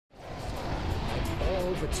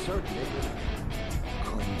slow, but certainly.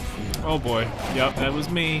 Oh boy. Yep, that was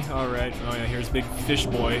me. Alright. Oh yeah, here's Big Fish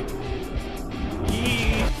Boy.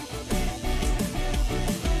 Yee.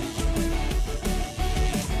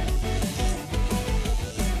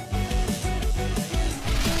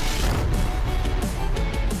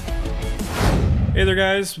 Hey there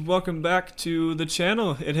guys, welcome back to the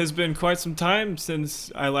channel. It has been quite some time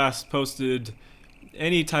since I last posted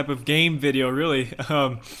any type of game video, really.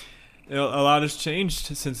 A lot has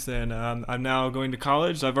changed since then. I'm now going to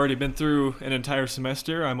college. I've already been through an entire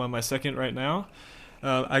semester. I'm on my second right now.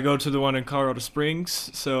 I go to the one in Colorado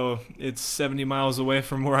Springs, so it's 70 miles away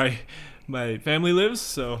from where my family lives,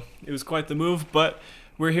 so it was quite the move, but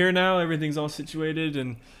we're here now. Everything's all situated,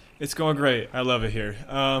 and it's going great. I love it here.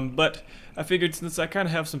 But I figured since I kind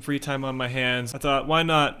of have some free time on my hands, I thought, why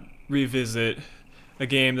not revisit a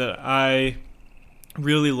game that I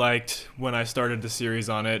really liked when I started the series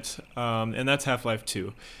on it, and that's Half-Life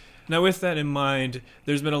 2. Now with that in mind,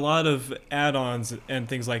 there's been a lot of add-ons and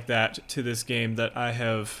things like that to this game that I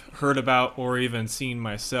have heard about or even seen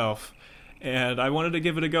myself, and I wanted to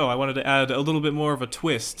give it a go. I wanted to add a little bit more of a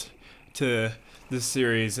twist to this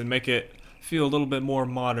series and make it feel a little bit more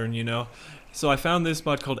modern, you know? So I found this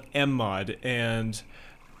mod called MMod, and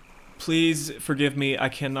please forgive me, I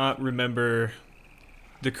cannot remember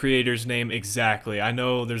the creator's name exactly. I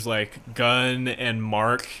know there's like Gun and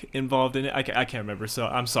Mark involved in it. I can't remember, so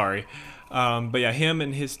I'm sorry. But yeah, him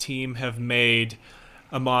and his team have made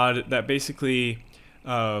a mod that basically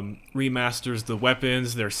remasters the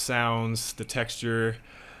weapons, their sounds, the texture,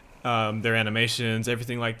 their animations,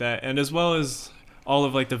 everything like that, and as well as all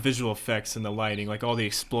of like the visual effects and the lighting, like all the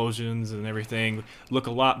explosions and everything look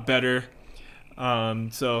a lot better.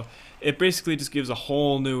 So it basically just gives a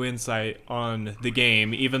whole new insight on the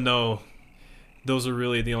game, even though those are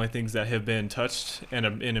really the only things that have been touched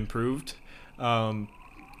and improved.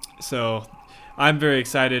 So I'm very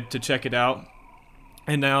excited to check it out.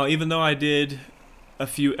 And now, even though I did a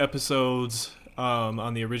few episodes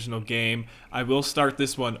on the original game, I will start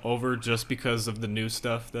this one over just because of the new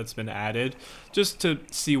stuff that's been added, just to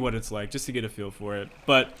see what it's like, just to get a feel for it.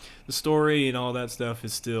 But the story and all that stuff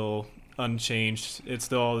is still unchanged. It's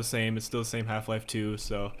still all the same. It's still the same Half-Life 2,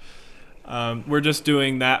 so we're just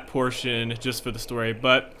doing that portion just for the story.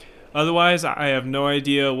 But otherwise, I have no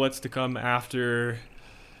idea what's to come after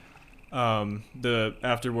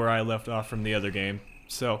after where I left off from the other game.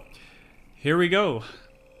 So here we go.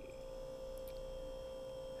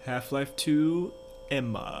 Half-Life 2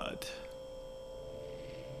 MMod.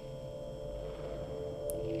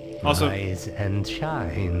 Also, rise and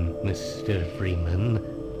shine, Mr. Freeman.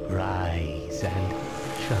 Rise and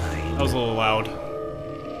shine. That was a little loud.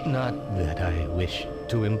 Not that I wish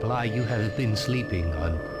to imply you have been sleeping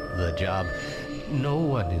on the job. No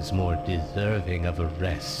one is more deserving of a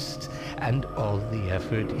rest, and all the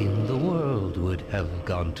effort in the world would have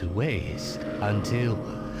gone to waste until,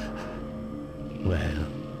 well,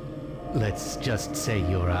 let's just say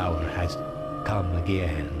your hour has come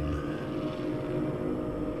again.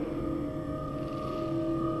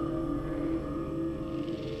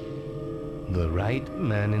 The right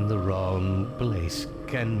man in the wrong place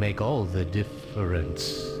can make all the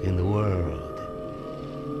difference in the world.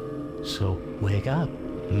 So wake up,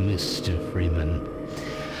 Mr. Freeman.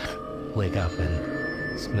 Wake up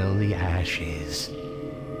and smell the ashes.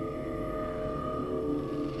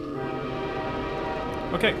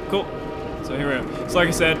 okay, cool. So here we are. So like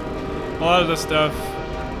I said, a lot of the stuff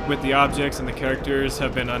with the objects and the characters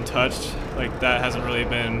have been untouched. Like, that hasn't really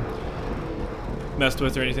been messed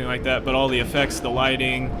with or anything like that, but all the effects, the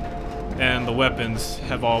lighting, and the weapons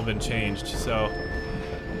have all been changed. So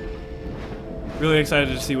really excited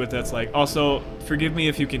to see what that's like. Also, forgive me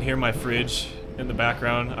if you can hear my fridge in the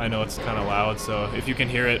background. I know it's kind of loud, so if you can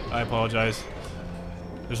hear it, I apologize.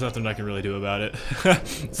 There's nothing I can really do about it.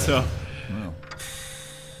 So well,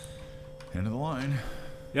 end of the line.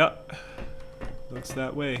 Yep, looks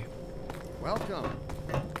that way. Welcome.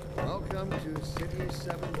 Welcome to City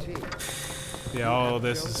 17. Yeah, all of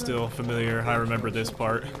this is still familiar. I remember this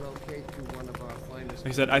part. Like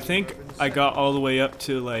I said, I think I got all the way up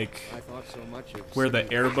to like where the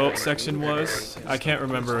airboat section was. I can't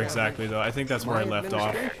remember exactly though. I think that's where I left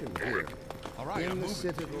off.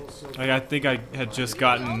 Like, I think I had just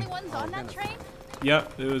gotten.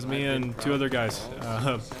 Yep, it was me and two other guys.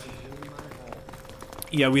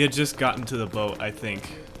 Yeah, we had just gotten to the boat, I think.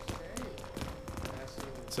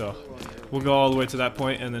 So we'll go all the way to that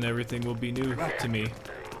point, and then everything will be new to me.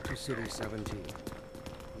 To City 17.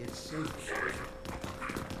 It's safe.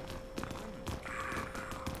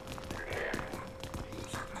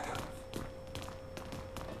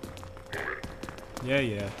 Yeah,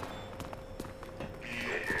 yeah.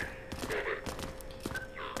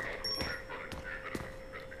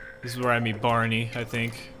 This is where I meet Barney, I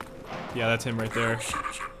think. Yeah, that's him right there.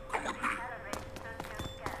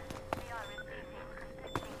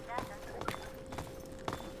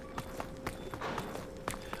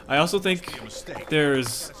 I also think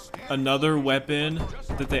there's another weapon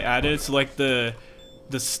that they added. So like the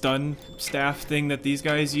stun staff thing that these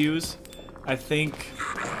guys use. I think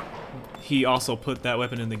he also put that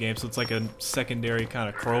weapon in the game, so it's like a secondary kind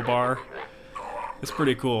of crowbar. It's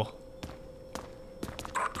pretty cool.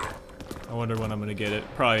 I wonder when I'm gonna get it.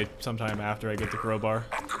 Probably sometime after I get the crowbar.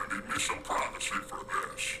 I'm gonna need me some privacy for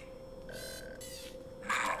this.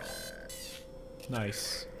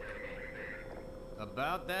 Nice.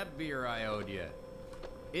 About that beer I owed you.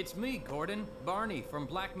 It's me, Gordon. Barney from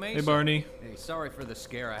Black Mesa. Hey, Barney. Hey, sorry for the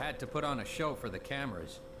scare. I had to put on a show for the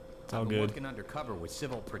cameras. It's all I've been good. working undercover with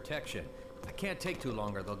civil protection. I can't take too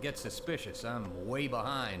long or they'll get suspicious. I'm way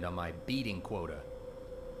behind on my beating quota.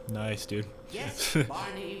 Nice, dude. Yes,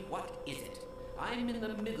 Barney, what is it? I'm in the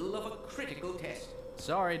middle of a critical test.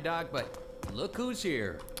 Sorry, Doc, but look who's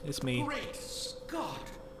here. It's me. Great Scott!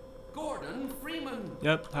 Gordon Freeman!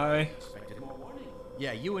 Yep, hi. Expected more warning.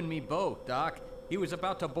 Yeah, you and me both, Doc. He was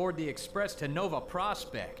about to board the express to Nova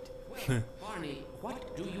Prospect. Well, Barney,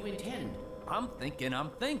 what do you intend? I'm thinking.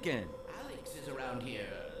 Alex is around here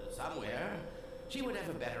somewhere. She would have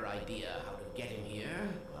a better idea how to get him here.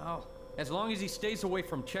 Well, as long as he stays away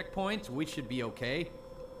from checkpoints, we should be okay.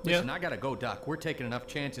 Yeah. Listen, I gotta go, Doc. We're taking enough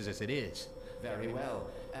chances as it is. Very well.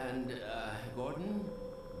 And, Gordon,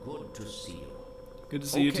 good to see you. Good to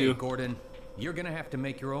see you too. Gordon. You're gonna have to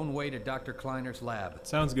make your own way to Dr. Kleiner's lab.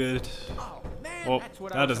 Sounds good. Oh, man, Well, that's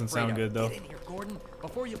what that I was doesn't afraid sound of. good, though. Get in here, Gordon,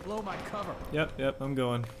 before you blow my cover. Yep, I'm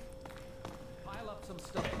going. Pile up some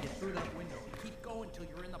stuff to get through that window and keep going till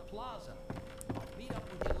you're in the plaza. I'll meet up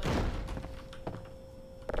with you later.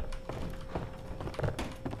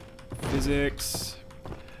 Physics.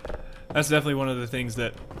 That's definitely one of the things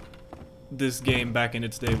that this game back in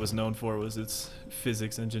its day was known for, was its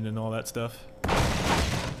physics engine and all that stuff.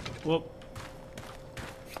 Whoop.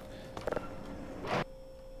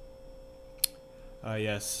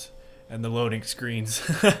 Yes. And the loading screens.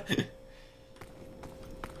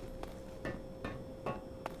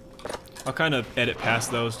 I'll kind of edit past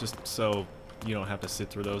those just so you don't have to sit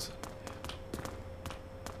through those.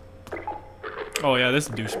 Oh yeah, this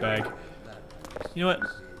douchebag. You know what?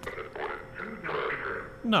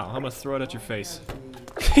 No, I'm gonna throw it at your face.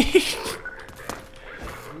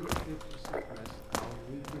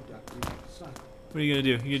 What are you gonna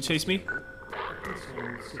do? You gonna chase me?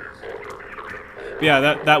 But yeah,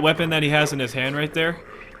 that weapon that he has in his hand right there,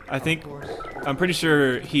 I'm pretty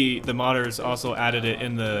sure the modders also added it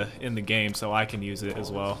in the game, so I can use it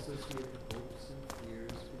as well.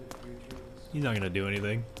 He's not gonna do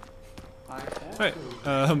anything. Alright,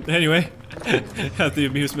 anyway, had the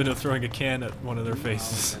amusement of throwing a can at one of their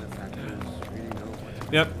faces.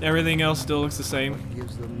 Yep, everything else still looks the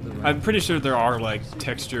same. I'm pretty sure there are like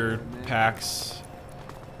texture packs,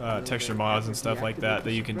 texture mods and stuff like that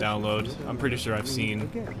that you can download. I'm pretty sure I've seen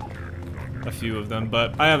a few of them,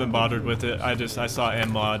 but I haven't bothered with it. I saw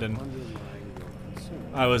MMod and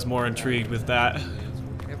I was more intrigued with that.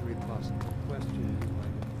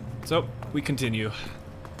 So, we continue.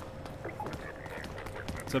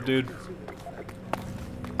 What's up, dude?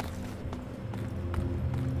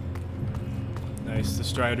 Nice, the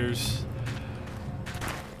Striders.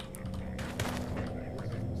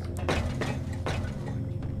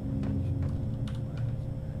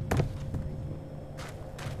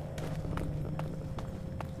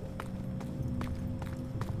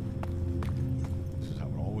 This is how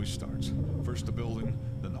it always starts. First the building,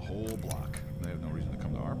 then the whole block. They have no reason to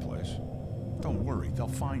come to our place. Don't worry, they'll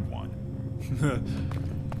find one.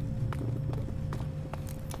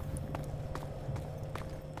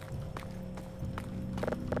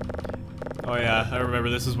 Oh yeah, I remember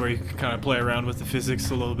this is where you can kind of play around with the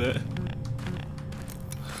physics a little bit.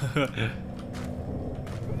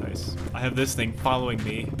 Nice. I have this thing following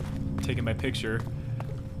me, taking my picture.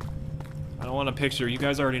 I don't want a picture. You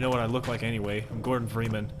guys already know what I look like anyway. I'm Gordon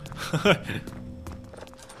Freeman.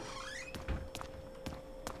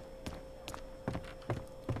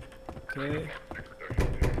 Okay.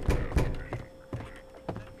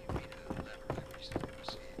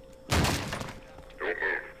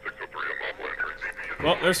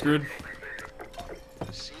 Well, they're screwed.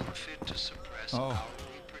 Oh,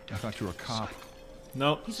 I thought you were a cop.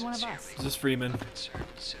 Nope. He's one of us. It's just Freeman.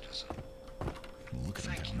 Look at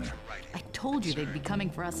them down there. I told you they'd be coming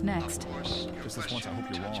for us next. Just this once, I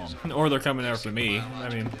hope you're wrong. Or they're coming after me. I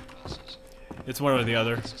mean, It's one or the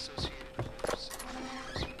other.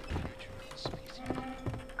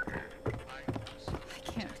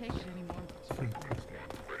 I can't take it anymore.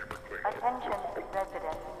 Attention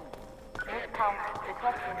residents. Discount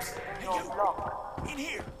detectives in your block. In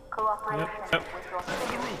here. Cooperation Yep. with your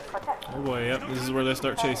city protection. Oh boy, yep, this is where they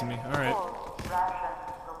start chasing me. Alright. Full ration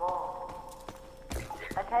reward.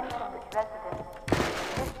 Attention residents.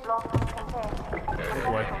 This block contains Oh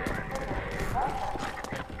boy.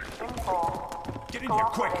 Inform. Get in here,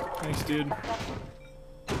 quick. Thanks, dude.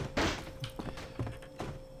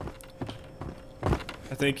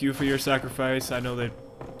 I thank you for your sacrifice. I know they...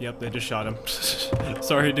 Yep, they just shot him.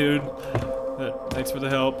 Sorry, dude. Thanks for the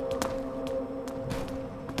help.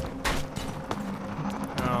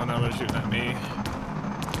 Oh, now they're shooting at me.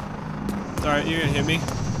 It's alright, you're gonna hit me.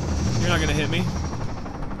 You're not gonna hit me.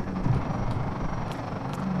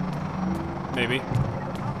 Maybe.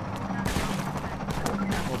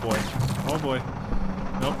 Oh boy. Oh boy.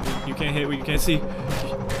 Nope, you can't hit, you can't see.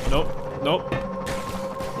 Nope, nope.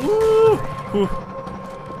 Woo! Whew.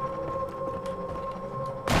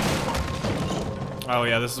 Oh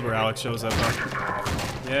yeah, this is where Alex shows up,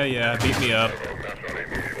 huh? Yeah, yeah, beat me up.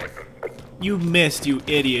 You missed, you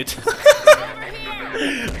idiot.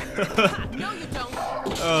 No, you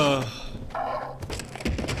don't.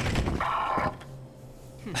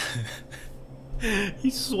 He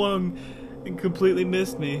swung and completely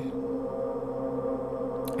missed me.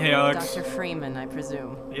 Hey, Alex. Dr. Freeman, I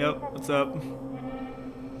presume. Yep, what's up?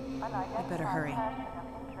 You better hurry.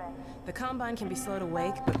 The Combine can be slow to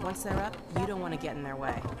wake, but once they're up, you don't want to get in their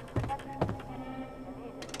way.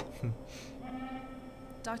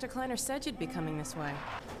 Dr. Kleiner said you'd be coming this way.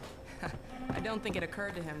 I don't think it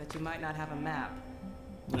occurred to him that you might not have a map.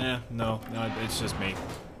 No, it's just me.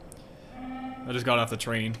 I just got off the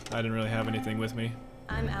train. I didn't really have anything with me.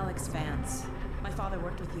 I'm Alex Vance. My father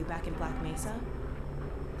worked with you back in Black Mesa.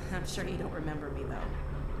 I'm sure you don't remember me,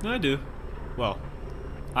 though. I do. Well,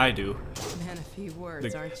 I do. Man, a few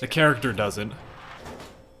words, aren't The you? character doesn't.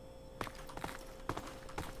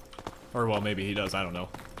 Or, well, maybe he does. I don't know.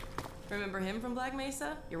 Remember him from Black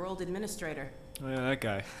Mesa? Your old administrator. Oh, yeah, that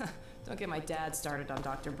guy. Don't get my dad started on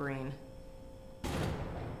Dr. Breen.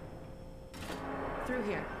 Through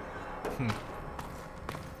here.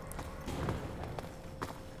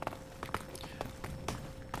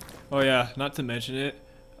 Oh, yeah, not to mention it.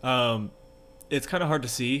 It's kind of hard to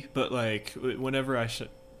see, but, like, whenever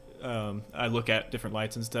I look at different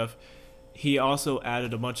lights and stuff, he also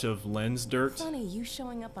added a bunch of lens dirt. Funny, you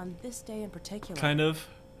showing up on this day in particular. Kind of.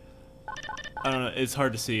 I don't know, it's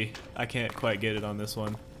hard to see. I can't quite get it on this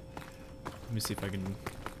one. Let me see if I can...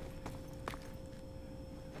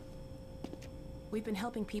 We've been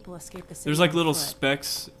helping people escape the city. There's like on little foot.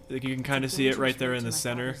 specks, like you can kind of It's a see it right dangerous there route in to the my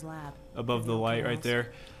center, father's lab. above the No light right tunnels.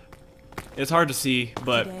 there. It's hard to see,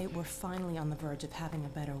 but Today, we're finally on the verge of having a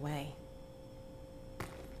better way.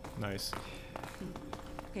 nice.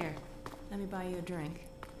 Here, let me buy you a drink.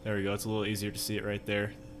 There we go, it's a little easier to see it right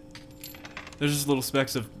there. There's just little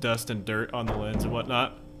specks of dust and dirt on the lens and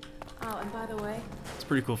whatnot. Oh, and by the way, It's a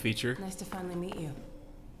pretty cool feature. nice to finally meet you.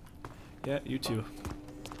 Yeah, you too.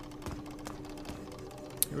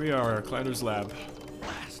 Here we are, Kleiner's lab.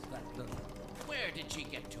 Blast that little. Where did she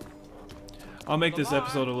get to? I'll make this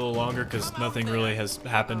episode a little longer because nothing really has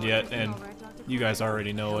happened yet, and you guys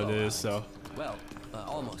already know what it is, so Well,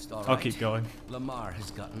 almost all right. I'll keep going. Lamar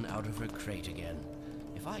has gotten out of her crate again.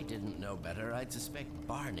 If I didn't know better, I'd suspect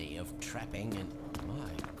Barney of trapping and...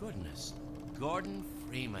 My goodness. Gordon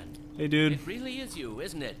Freeman. Hey, dude. It really is you,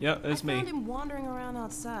 isn't it? Yeah, it's I me. found him wandering around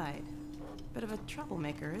outside. Bit of a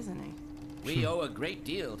troublemaker, isn't he? We owe a great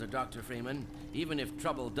deal to Dr. Freeman, even if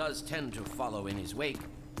trouble does tend to follow in his wake.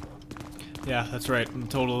 Yeah, that's right. I'm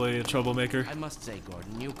totally a troublemaker. I must say,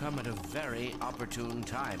 Gordon, you come at a very opportune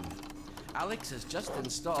time. Alex has just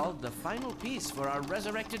installed the final piece for our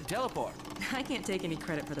resurrected teleport. I can't take any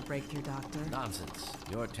credit for the breakthrough, Doctor. Nonsense.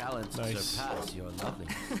 Your talents Nice. surpass your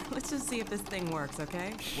loveliness. Let's just see if this thing works,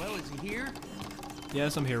 okay? Well, is he here?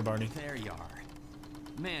 Yes, I'm here, Barney. There you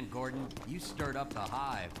are. Man, Gordon, you stirred up the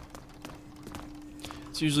hive.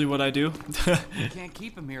 It's usually what I do. You can't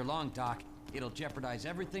keep him here long, Doc. It'll jeopardize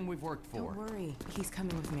everything we've worked for. Don't worry, he's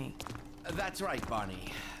coming with me. That's right,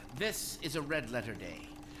 Barney. This is a red letter day.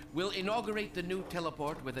 We'll inaugurate the new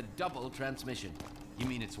teleport with a double transmission. You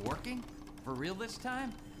mean it's working? For real this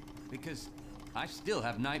time? Because I still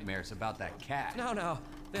have nightmares about that cat. No,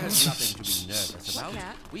 there's nothing to be nervous about.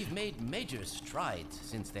 cat? We've made major strides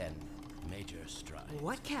since then. Major strides.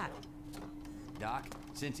 What cat? Doc,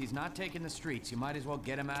 since he's not taking the streets, you might as well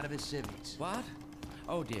get him out of his civvies. What?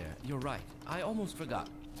 Oh dear, you're right. I almost forgot.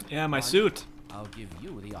 Yeah, my suit. I'll give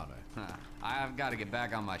you the honor. Huh. I've got to get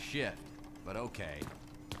back on my shift, but okay.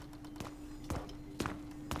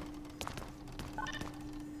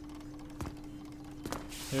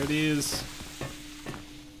 There it is.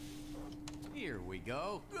 Here we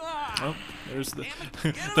go. Oh, there's the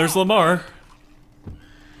there's Lamar.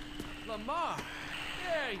 Lamar,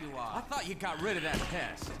 there you I are. thought you got rid of that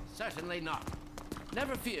pest. Certainly not.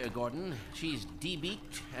 Never fear, Gordon. She's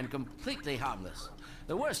debeaked and completely harmless.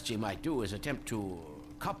 The worst she might do is attempt to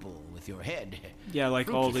couple with your head. Yeah,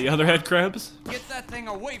 like all the other head crabs. Get that thing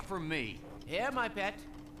away from me. Here, my pet.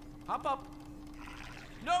 Hop up.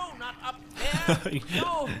 No, not up there.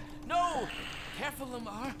 No, no. Careful,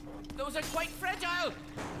 Lamar. Those are quite fragile.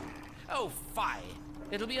 Oh, fie.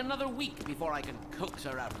 It'll be another week before I can coax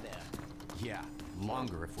her out of there. Yeah,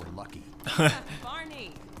 longer if we're lucky.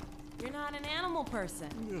 Barney, you're not an animal person.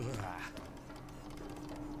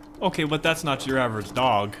 Okay, but that's not your average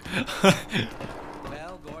dog.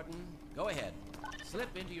 Well, Gordon, go ahead.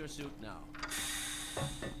 Slip into your suit now.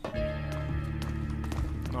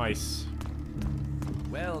 Nice.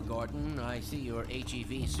 Well, Gordon, I see your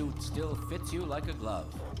HEV suit still fits you like a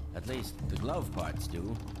glove. At least the glove parts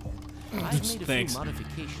do. I've made a Thanks. few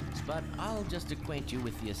modifications, but I'll just acquaint you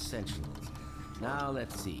with the essentials. Now,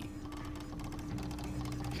 let's see.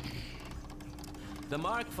 The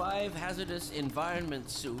Mark V hazardous environment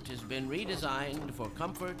suit has been redesigned for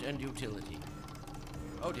comfort and utility.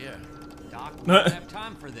 Oh dear. Doc, we don't have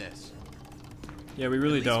time for this. Yeah, we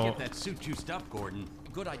really At least don't. get that suit juiced up, Gordon.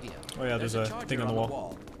 Good idea. Oh yeah, there's a charger thing on the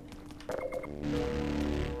wall.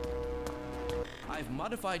 I've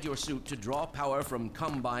modified your suit to draw power from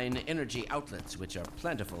Combine energy outlets, which are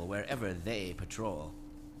plentiful wherever they patrol.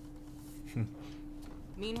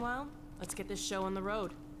 Meanwhile, let's get this show on the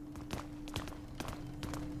road.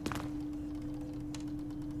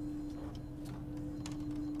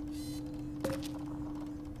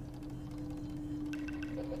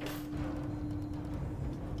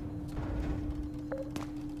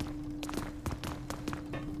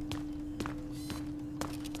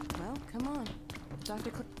 Well, come on.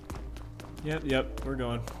 Dr. Yep, we're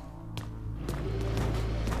going.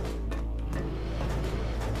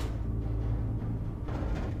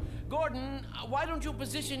 Gordon, why don't you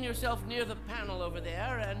position yourself near the panel over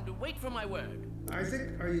there and wait for my word?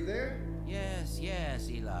 Isaac, are you there? Yes,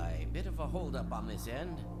 Eli. Bit of a holdup on this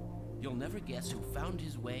end. You'll never guess who found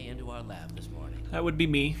his way into our lab this morning. That would be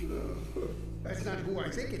me. That's not who I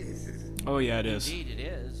think it is it? Oh yeah, it is. Indeed it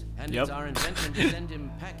is. And Yep. it's our intention to send him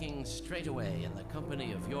packing straight away in the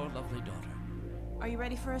company of your lovely daughter. Are you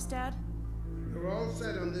ready for us, Dad? We're all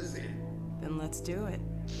set on this end. Then let's do it.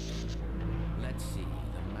 Let's see.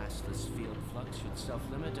 The massless field flux should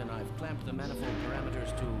self-limit, and I've clamped the manifold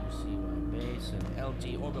parameters to CY base and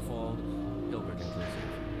LT orbifold, Hilbert inclusive.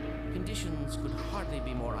 Conditions could hardly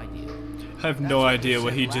be more ideal. I have no idea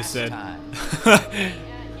what he just said. Yeah,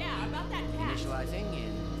 about that cat. Initializing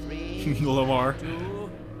in 3, Lamar. 2,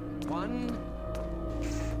 1.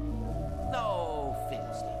 No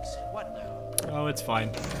fiddlesticks. What now? Oh, it's fine.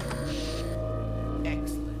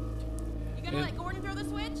 Excellent. You gonna let Gordon throw the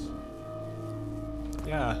switch?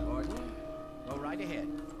 Yeah. Gordon, go right ahead.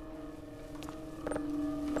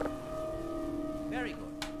 Very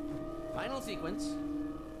good. Final sequence.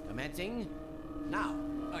 Commencing now.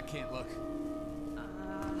 I can't look.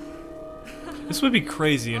 This would be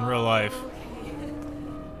crazy in real life.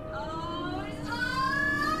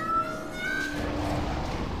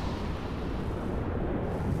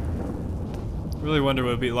 Really wonder what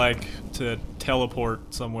it'd be like to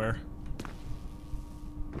teleport somewhere.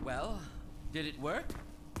 Well, did it work?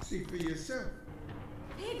 See for yourself.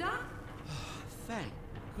 Hey, Doc. Thank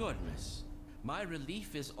goodness. My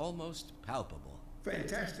relief is almost palpable.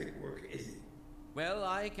 Fantastic work, Izzy. Well,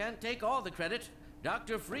 I can't take all the credit.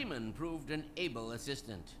 Dr. Freeman proved an able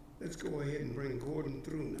assistant. Let's go ahead and bring Gordon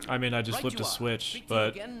through now. I mean, I just Right flipped you a are. switch, Speak to you but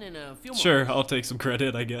again in a few sure, moments. I'll take some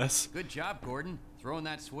credit, I guess. Good job, Gordon. Throwing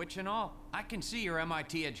that switch and all. I can see your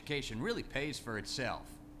MIT education really pays for itself.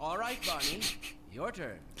 All right, Barney. Your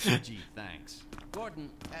turn. Gee, thanks.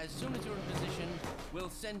 Gordon, as soon as you're in position,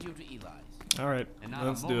 we'll send you to Eli's. Alright, And not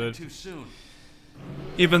let's a do moment it. too soon.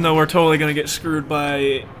 Even though we're totally gonna get screwed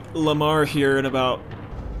by Lamar here in about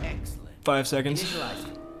Excellent. 5 seconds.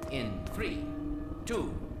 Initializing in 3,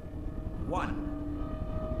 2, 1.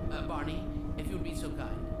 Barney, if you'd be so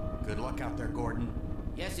kind. Good luck out there, Gordon.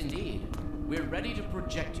 Yes, indeed. We're ready to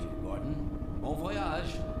project you, Gordon. Bon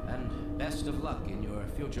voyage, and best of luck in your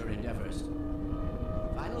future endeavors.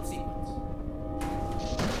 Final sequence.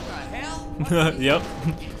 The hell? Yep.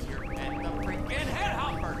 Is your head the freaking head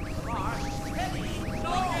hopper? Lamar, steady, look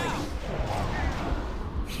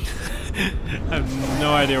out! I have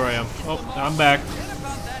no idea where I am. Oh, I'm back.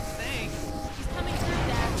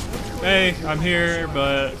 Hey, I'm here,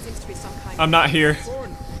 but I'm not here.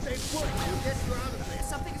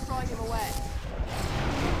 Something's drawing him away.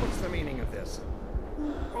 What's the meaning of this?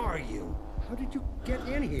 Who are you? How did you get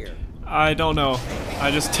in here? I don't know.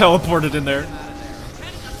 I just teleported in there.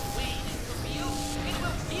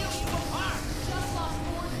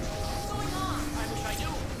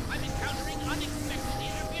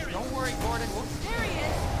 Don't worry, Gordon. There he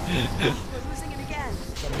is. We're losing it again.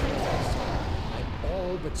 I'm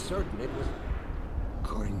all but certain it was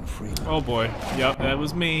Gordon Freeman. Oh boy. Yep, that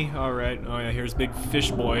was me. Alright. Oh yeah, here's Big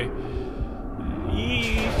Fish Boy.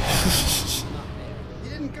 Yee. He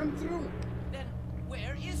didn't come through. Then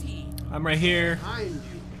where is he? I'm right here. Behind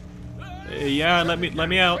you. Yeah, let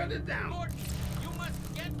me out. Shut it down. Gordon, you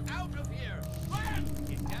must get out of here. Run!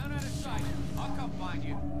 Get down out of sight. I'll come find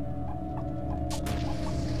you.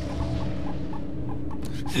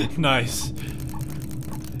 Nice.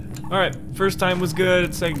 Alright, first time was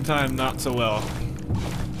good, second time not so well.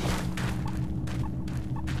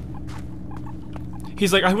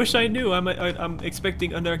 He's like, I wish I knew. I'm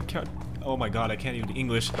expecting oh my god, I can't even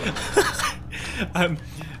English. I'm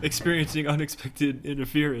experiencing unexpected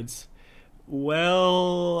interference.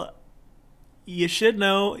 Well, you should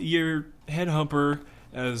know your head humper,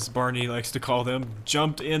 as Barney likes to call them,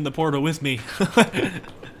 jumped in the portal with me.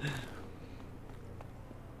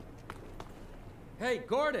 Hey,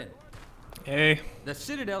 Gordon. Hey. The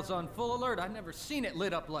Citadel's on full alert. I've never seen it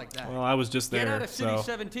lit up like that. Well, I was just there, Get out of City so.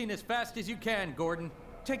 17 as fast as you can, Gordon.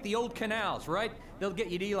 Take the old canals, right? They'll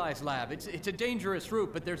get you to Eli's lab. It's a dangerous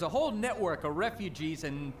route, but there's a whole network of refugees,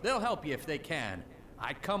 and they'll help you if they can.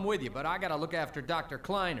 I'd come with you, but I gotta look after Dr.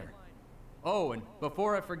 Kleiner. Oh, and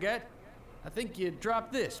before I forget, I think you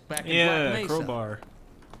dropped this back in Black Mesa. Crowbar.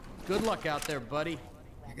 Good luck out there, buddy.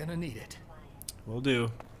 You're gonna need it. Will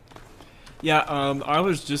do. Yeah, I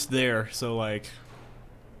was just there, so like,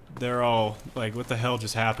 they're all like, what the hell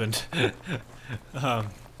just happened? Alright,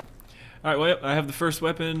 well, I have the first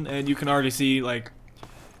weapon, and you can already see like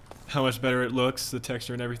how much better it looks, the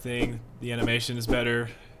texture and everything. The animation is better.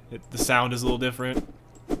 The sound is a little different.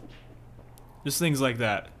 Just things like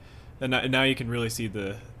that. And now you can really see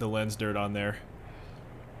the lens dirt on there.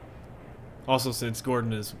 Also, since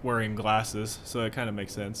Gordon is wearing glasses, so it kind of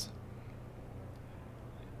makes sense.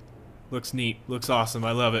 Looks neat. Looks awesome.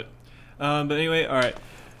 I love it. But anyway, alright.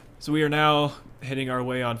 So we are now heading our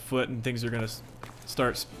way on foot, and things are going to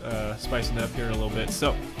start spicing up here in a little bit.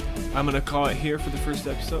 So I'm going to call it here for the first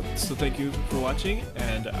episode. So thank you for watching,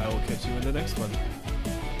 and I will catch you in the next one.